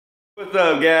What's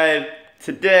up, guys?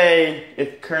 Today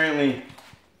it's currently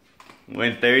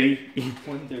 1:30.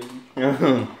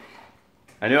 1:30.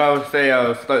 I knew I would say I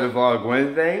would start the vlog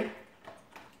Wednesday,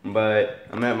 but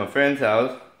I'm at my friend's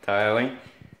house, Tyler,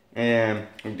 and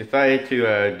we decided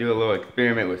to do a little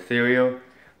experiment with cereal.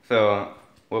 So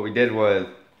what we did was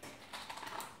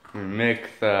we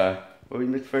mixed, what we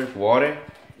mixed first? Water?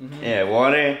 Mm-hmm. Yeah,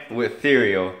 water with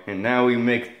cereal, and now we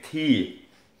mix tea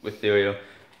with cereal.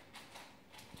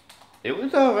 It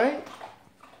was alright,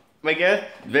 I guess.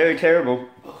 Very terrible.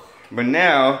 But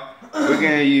now we're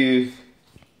gonna use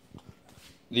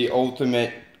the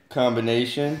ultimate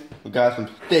combination. We got some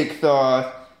steak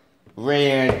sauce,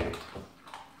 ranch,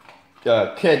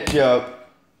 ketchup,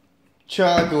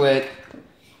 chocolate,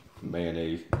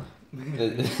 mayonnaise,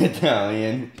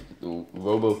 Italian,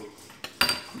 Robo.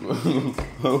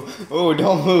 Oh,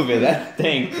 don't move it. That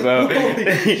stinks, bro.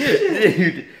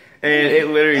 Dude. And it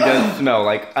literally does smell.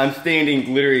 Like, I'm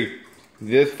standing literally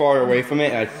this far away from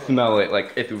it and I smell it.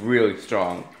 Like, it's really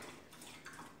strong.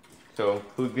 So,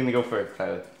 who's gonna go first,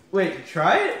 Tyler? Wait,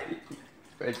 try it?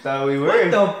 I thought we were. What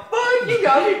the fuck? You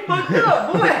got me fucked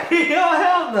up, boy. Oh,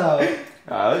 hell no.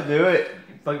 I'll do it.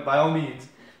 Fuck, by all means.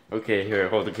 Okay, here,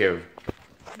 hold the camera.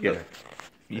 Yeah.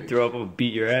 You throw up, I'm gonna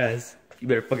beat your ass. You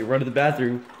better fucking run to the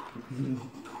bathroom.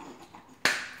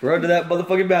 Run to that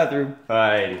motherfucking bathroom.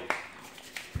 Alright.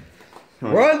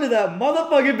 Run to that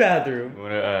motherfucking bathroom. You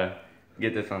wanna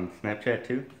get this on Snapchat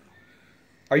too?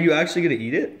 Are you actually gonna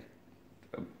eat it?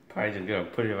 I'm probably just gonna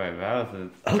put it in my mouth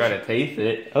and try to taste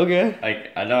it. Okay.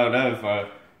 Like, I don't know if I'm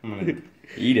gonna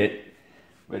eat it.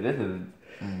 But this is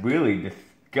really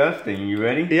disgusting. You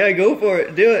ready? Yeah, go for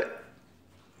it. Do it.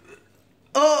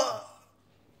 Oh.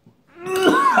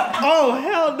 Oh,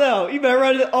 hell no. You better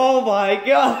run it. Oh my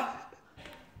god.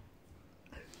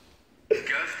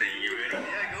 Disgusting. You ready?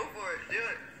 Yeah, go for it. Do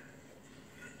it.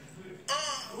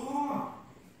 Oh.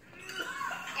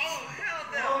 Oh, hell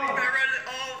no. You better run it.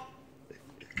 Oh.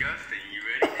 Disgusting. You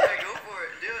ready? Yeah, go for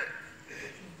it. Do it.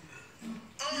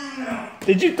 Oh.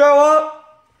 Did you throw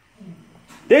up?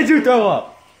 Did you throw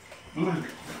up?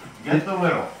 Just a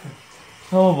little.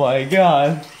 Oh my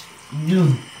god.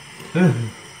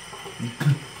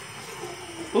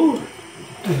 Ooh.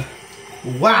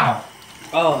 Wow.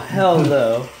 Oh, hell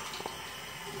no.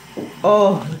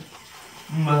 Oh.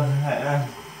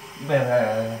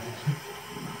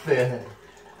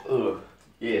 Ugh.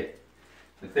 Yeah.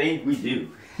 The things we do.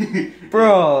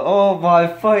 Bro, oh my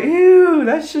fuck. Ew,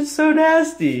 that shit's so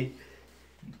nasty.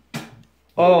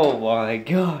 Oh my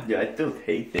god. Yeah, I still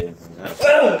taste it.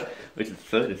 Which is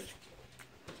so disgusting.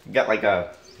 Got like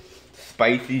a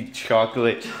spicy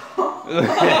chocolate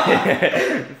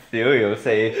cereal,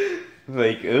 say,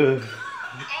 like, ugh. Oh,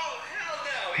 hell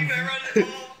no. You better run it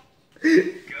all.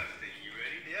 Disgusting. You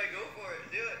ready? Yeah, go for it.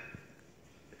 Do it.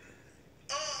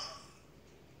 Oh,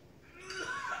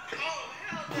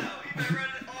 hell no. You better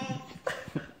run it all.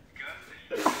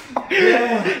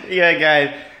 Yeah, guys,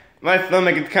 my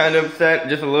stomach is kind of upset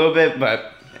just a little bit,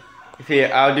 but see,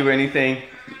 I'll do anything.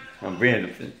 I'm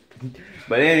random.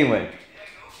 But anyway,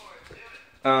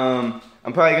 I'm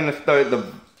probably gonna start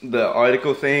the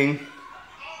article thing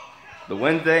the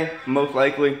Wednesday, most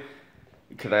likely,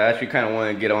 because I actually kind of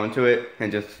want to get onto it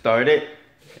and just start it.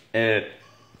 And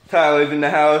Tyler's in the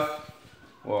house.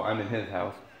 Well, I'm in his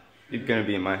house. He's gonna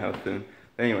be in my house soon.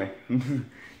 But anyway,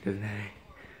 doesn't matter.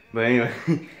 But anyway,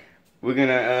 we're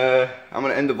gonna I'm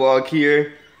gonna end the vlog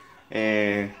here,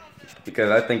 and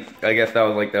because I guess that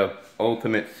was like the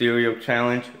ultimate cereal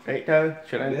challenge, right, Tyler?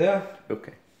 Should I? Yeah.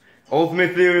 Okay.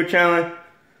 Ultimate cereal challenge.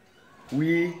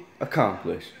 We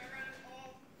accomplished.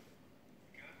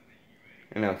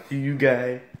 And I'll see you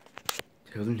guys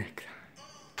till the next time.